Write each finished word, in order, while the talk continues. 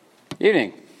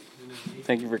Evening.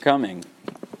 Thank you for coming.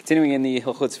 Continuing in the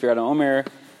Hilchot Sfirat HaOmer,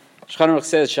 Shulchan Aruch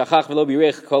says, Shachach v'lo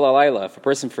birech kol halayla. If a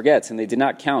person forgets and they did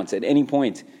not count at any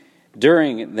point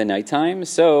during the nighttime,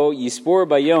 so yispor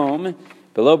bayom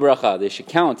below bracha. They should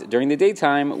count during the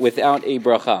daytime without a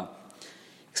bracha.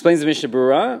 Explains the Mishnah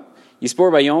Berurah,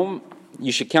 yispor bayom,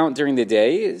 you should count during the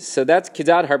day. So that's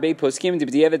kedad harbe poskim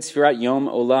d'b'diavad sfirat yom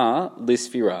ola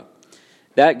lisfira.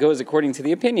 That goes according to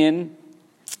the opinion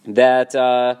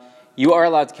that you are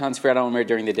allowed to count Sfirat HaOmer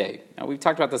during the day. Now, we've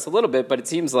talked about this a little bit, but it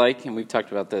seems like, and we've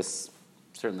talked about this,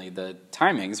 certainly the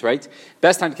timings, right?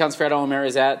 Best time to count Sfirat HaOmer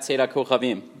is at Seder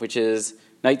Kochavim, which is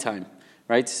nighttime,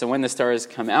 right? So when the stars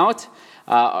come out,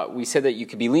 we said that you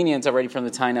could be lenient already from the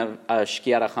time of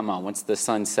Shkiat HaChama, once the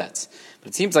sun sets. But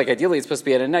it seems like ideally it's supposed to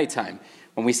be at a nighttime.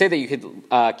 When we say that you could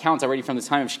count already from the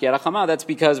time of Shkiat HaChama, that's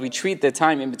because we treat the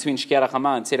time in between Shkiat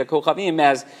HaChama and Seder Kochavim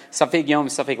as Safek Yom,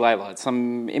 Safek Laila. It's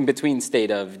some in-between state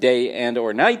of day and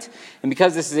or night. And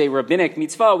because this is a rabbinic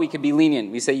mitzvah, we could be lenient.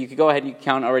 We say you could go ahead and you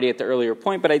count already at the earlier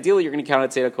point, but ideally you're going to count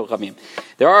at Seder Kochavim.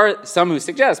 There are some who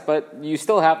suggest, but you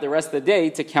still have the rest of the day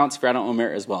to count Sfirat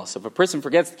HaOmer as well. So if a person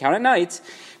forgets to count at night,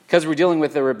 because we're dealing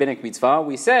with the rabbinic mitzvah,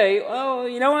 we say, oh,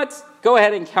 you know what? Go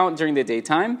ahead and count during the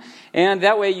daytime, and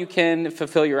that way you can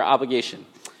fulfill your obligation.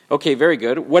 Okay, very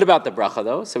good. What about the bracha,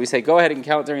 though? So we say, go ahead and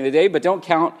count during the day, but don't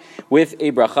count with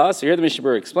a bracha. So here the Mishnah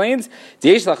Berurah explains,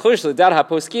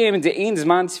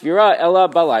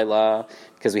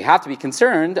 because we have to be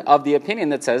concerned of the opinion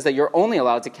that says that you're only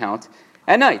allowed to count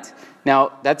at night.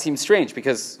 Now, that seems strange,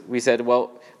 because we said,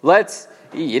 well,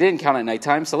 you didn't count at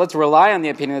nighttime, so let's rely on the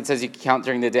opinion that says you can count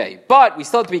during the day. But we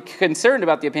still have to be concerned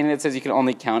about the opinion that says you can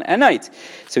only count at night.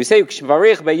 So we say,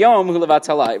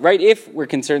 right? If we're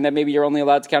concerned that maybe you're only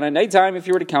allowed to count at nighttime, if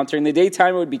you were to count during the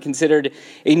daytime, it would be considered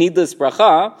a needless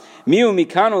bracha. Miu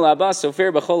mikanu laba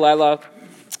sofer b'chol laila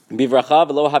bivracha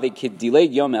v'lo have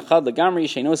delayed yom echad legamri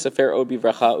sheino sofer od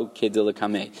bivracha ukedil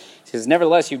kameh. Because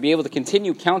nevertheless, you'd be able to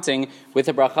continue counting with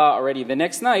a bracha already the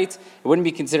next night. It wouldn't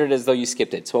be considered as though you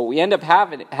skipped it. So what we end up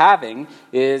having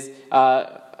is,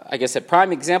 I guess, a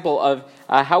prime example of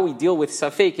how we deal with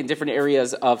safek in different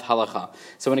areas of halacha.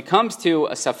 So when it comes to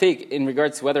a safek in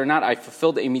regards to whether or not I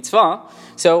fulfilled a mitzvah,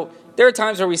 so there are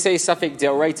times where we say safek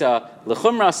deoraita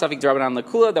lechumra, safek derabanan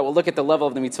lekula, that will look at the level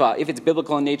of the mitzvah. If it's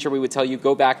biblical in nature, we would tell you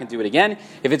go back and do it again.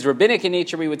 If it's rabbinic in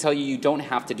nature, we would tell you you don't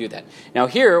have to do that. Now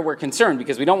here, we're concerned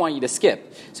because we don't want you to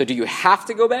skip. So do you have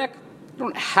to go back? You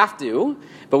don't have to,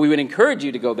 but we would encourage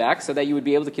you to go back so that you would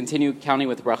be able to continue counting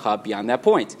with bracha beyond that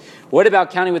point. What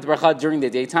about counting with bracha during the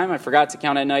daytime? I forgot to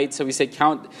count at night, so we say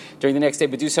count during the next day,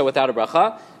 but do so without a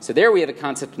bracha. So there we have a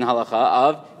concept in halacha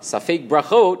of safek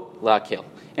brachot la'akil.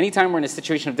 Anytime we're in a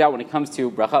situation of doubt when it comes to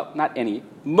bracha,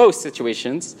 most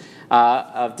situations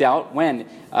of doubt when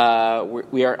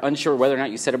we are unsure whether or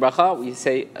not you said a bracha, we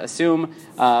say assume,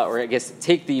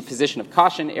 take the position of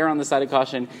caution, err on the side of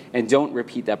caution, and don't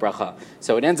repeat that bracha.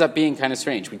 So it ends up being kind of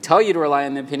strange. We tell you to rely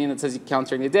on the opinion that says you count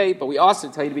during the day, but we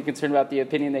also tell you to be concerned about the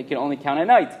opinion that you can only count at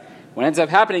night. What ends up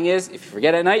happening is, if you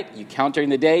forget at night, you count during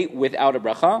the day without a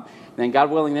bracha, and then God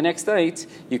willing, the next night,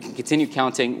 you can continue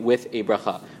counting with a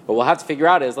bracha. What we'll have to figure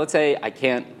out is, let's say I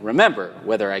can't remember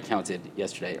whether I counted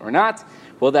yesterday or not.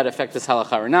 Will that affect this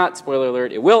halacha or not? Spoiler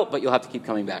alert, it will, but you'll have to keep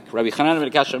coming back. Rabbi Chanan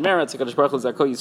ben Akash Omer,